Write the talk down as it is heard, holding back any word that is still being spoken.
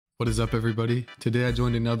What is up, everybody? Today I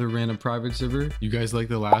joined another random private server. You guys like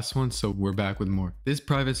the last one, so we're back with more. This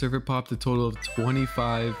private server popped a total of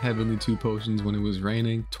 25 Heavenly 2 potions when it was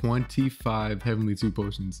raining. 25 Heavenly 2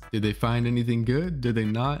 potions. Did they find anything good? Did they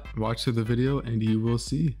not? Watch through the video and you will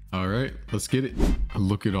see. All right, let's get it.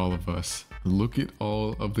 Look at all of us. Look at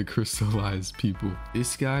all of the crystallized people.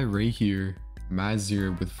 This guy right here,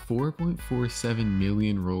 Mazir, with 4.47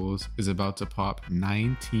 million rolls, is about to pop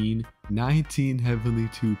 19 Heavenly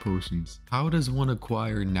 2 potions. How does one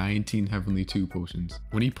acquire 19 Heavenly 2 potions?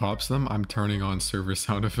 When he pops them, I'm turning on server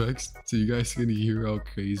sound effects, so you guys are gonna hear how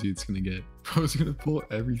crazy it's gonna get. Bro's gonna pull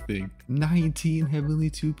everything. 19 Heavenly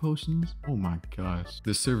 2 potions? Oh my gosh.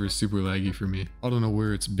 This server is super laggy for me. I don't know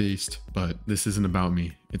where it's based, but this isn't about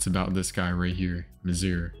me. It's about this guy right here,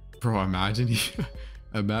 Mazir. Bro, imagine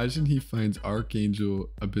he finds Archangel,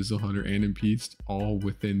 Abyssal Hunter, and Impeached all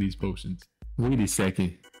within these potions. Wait a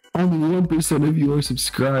second. Only 1% of you are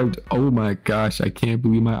subscribed. Oh my gosh, I can't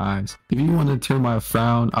believe my eyes. If you want to turn my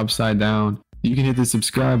frown upside down, you can hit the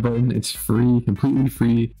subscribe button. It's free, completely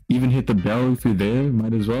free. Even hit the bell if you're there,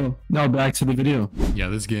 might as well. Now back to the video. Yeah,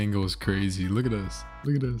 this gang goes crazy. Look at us.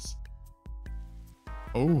 Look at us.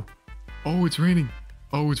 Oh, it's raining.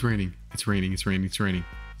 Oh, it's raining. It's raining. It's raining. It's raining.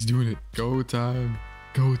 He's doing it. Go time.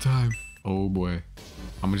 Go time. Oh boy.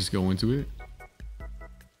 I'm gonna just go into it.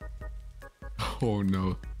 Oh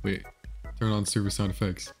no. Wait. Turn on server sound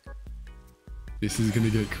effects. This is gonna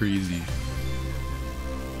get crazy.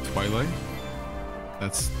 Twilight?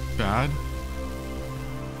 That's bad.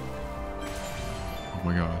 Oh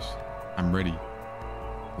my gosh. I'm ready.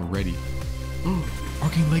 We're ready. Oh,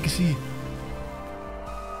 Arcane Legacy.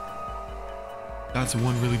 That's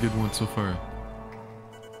one really good one so far.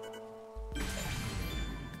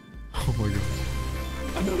 Oh my gosh.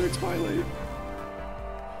 Another Twilight.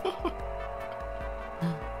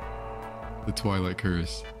 The Twilight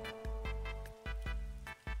Curse.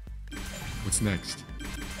 What's next?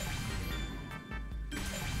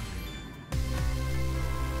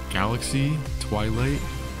 Galaxy, Twilight,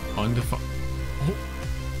 Undefined.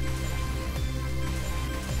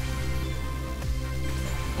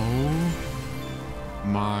 Oh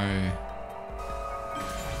my.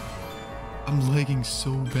 I'm lagging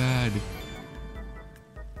so bad.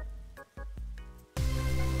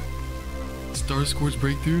 Star Scourge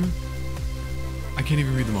Breakthrough? I can't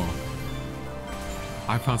even read them all.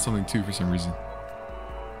 I found something too for some reason.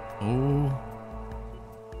 Oh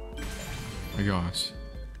my gosh.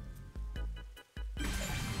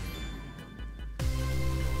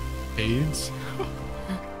 AIDS?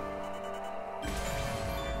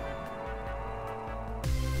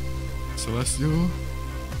 Celestial?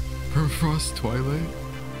 Permafrost Twilight?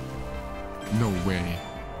 No way.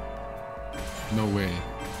 No way.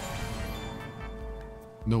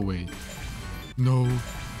 No way. No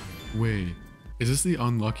way. Is this the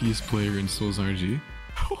unluckiest player in Souls RNG?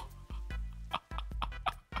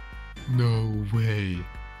 No way.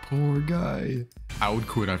 Poor guy. I would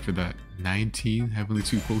quit after that. 19 Heavenly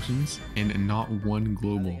 2 potions and not one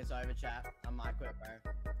global. I think it's over, chat. I might quit,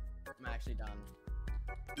 bro. I'm actually done.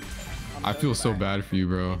 I feel so bad for you,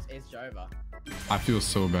 bro. It's Jova. I feel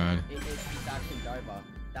so bad. It's actually Jova.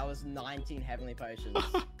 That was 19 Heavenly Potions.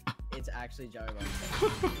 It's actually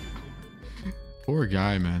Jova. Poor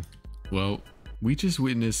guy, man. Well, we just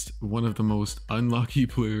witnessed one of the most unlucky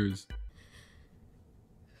players.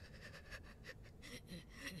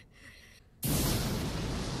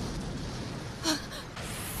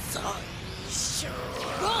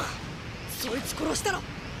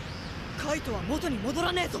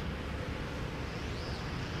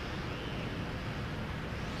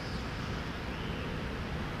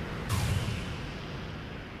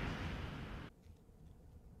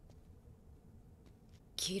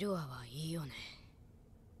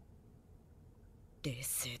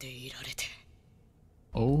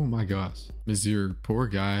 Oh my gosh. Mazir, poor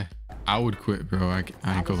guy. I would quit, bro. I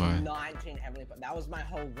ain't gonna lie. 19 Heavenly Potions. That was my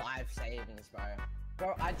whole life savings, bro.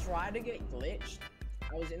 Bro, I tried to get glitched.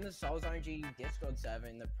 I was in the Souls RNG Discord server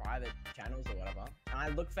in the private channels or whatever, and I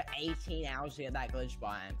looked for 18 hours to get that glitch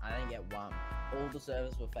biome. I didn't get one. All the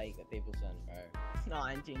servers were fake that people sent, bro.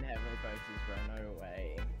 19 Heavenly Potions, bro. No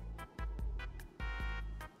way.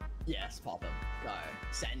 Yes, pop it. No,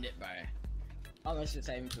 send it, bro. Unless you're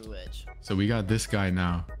saving for glitch. So we got this guy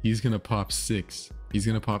now. He's gonna pop 6. He's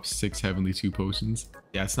gonna pop 6 Heavenly 2 potions.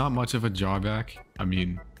 Yeah, it's not much of a drawback. I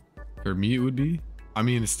mean, for me it would be. I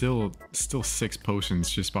mean, it's still 6 potions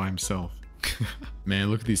just by himself. Man,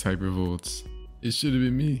 look at these hypervolts. It should have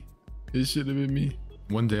been me. It should have been me.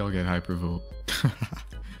 One day I'll get hypervolt.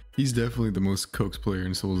 He's definitely the most cooked player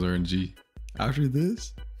in Souls RNG. After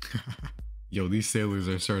this, Yo, these sailors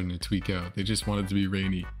are starting to tweak out. They just want it to be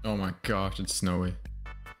rainy. Oh my gosh, it's snowy.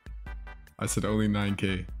 I said only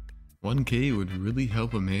 9K. 1K would really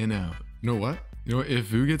help a man out. You know what? You know what? If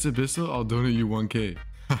Vu gets Abyssal, I'll donate you 1K.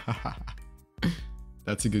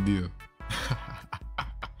 That's a good deal.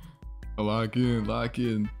 Lock in, lock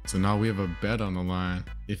in. So now we have a bet on the line.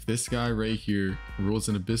 If this guy right here rolls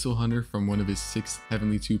an Abyssal Hunter from one of his 6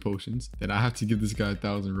 Heavenly 2 potions, then I have to give this guy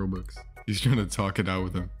 1,000 Robux. He's trying to talk it out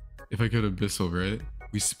with him. If I get Abyssal, right?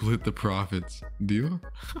 We split the profits. Deal?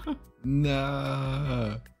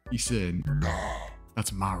 Nah. He said, nah.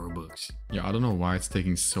 That's my Robux. Yeah, I don't know why it's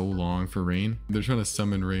taking so long for rain. They're trying to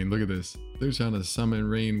summon rain. Look at this. They're trying to summon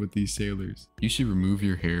rain with these sailors. You should remove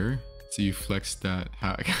your hair so you flex that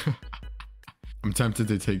hack. I'm tempted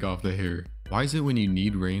to take off the hair. Why is it when you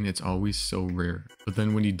need rain, it's always so rare? But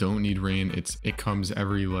then when you don't need rain, it comes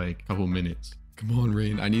every like couple minutes. Come on,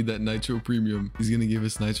 Rain. I need that Nitro Premium. He's gonna give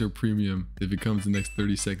us Nitro Premium if it comes in the next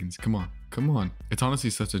 30 seconds. Come on. Come on. It's honestly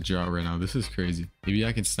such a drought right now. This is crazy. Maybe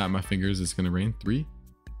I can snap my fingers. It's gonna rain. 3,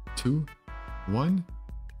 2, 1.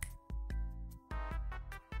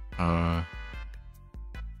 That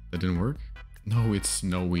didn't work? No, it's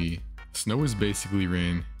snowy. Snow is basically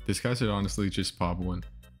rain. This guy should honestly just pop one.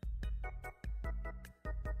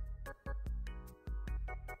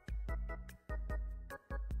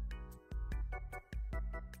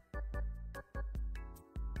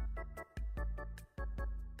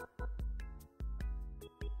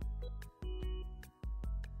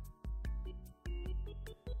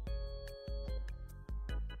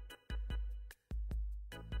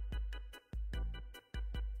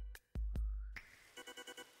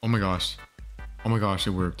 Oh my gosh. Oh my gosh, it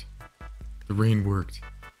worked. The rain worked.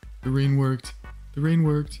 The rain worked. The rain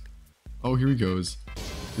worked. Oh, here he goes.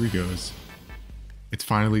 Here he goes. It's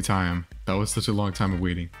finally time. That was such a long time of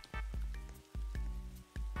waiting.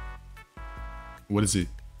 What is it?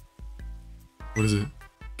 What is it?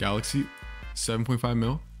 Galaxy? 7.5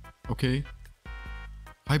 mil? Okay.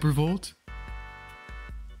 Hypervolt?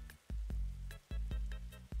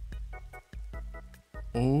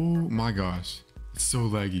 Oh my gosh. It's so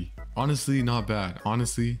laggy. Honestly, not bad.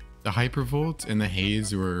 Honestly, the Hypervolt and the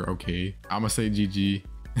Haze were okay. I'ma say GG.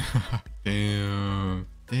 Damn.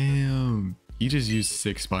 Damn. He just used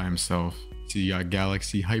 6 by himself. So you got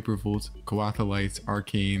Galaxy, Hypervolt, Coatholites,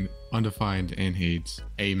 Arcane, Undefined, and Hades.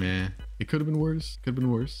 Hey man, it could have been worse. Could have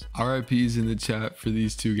been worse. RIPs in the chat for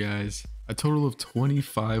these two guys. A total of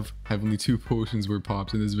 25 Heavenly 2 potions were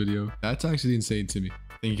popped in this video. That's actually insane to me.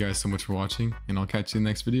 Thank you guys so much for watching, and I'll catch you in the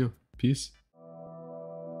next video. Peace.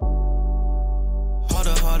 Hold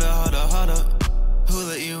up. Who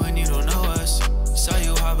let you in? You don't know us. Saw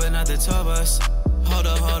you hopping at the tour bus. Hold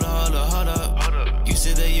up. You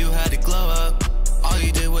said that you had to glow up. All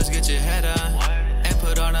you did was get your head on and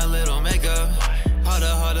put on a little makeup. Hold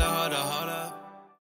up.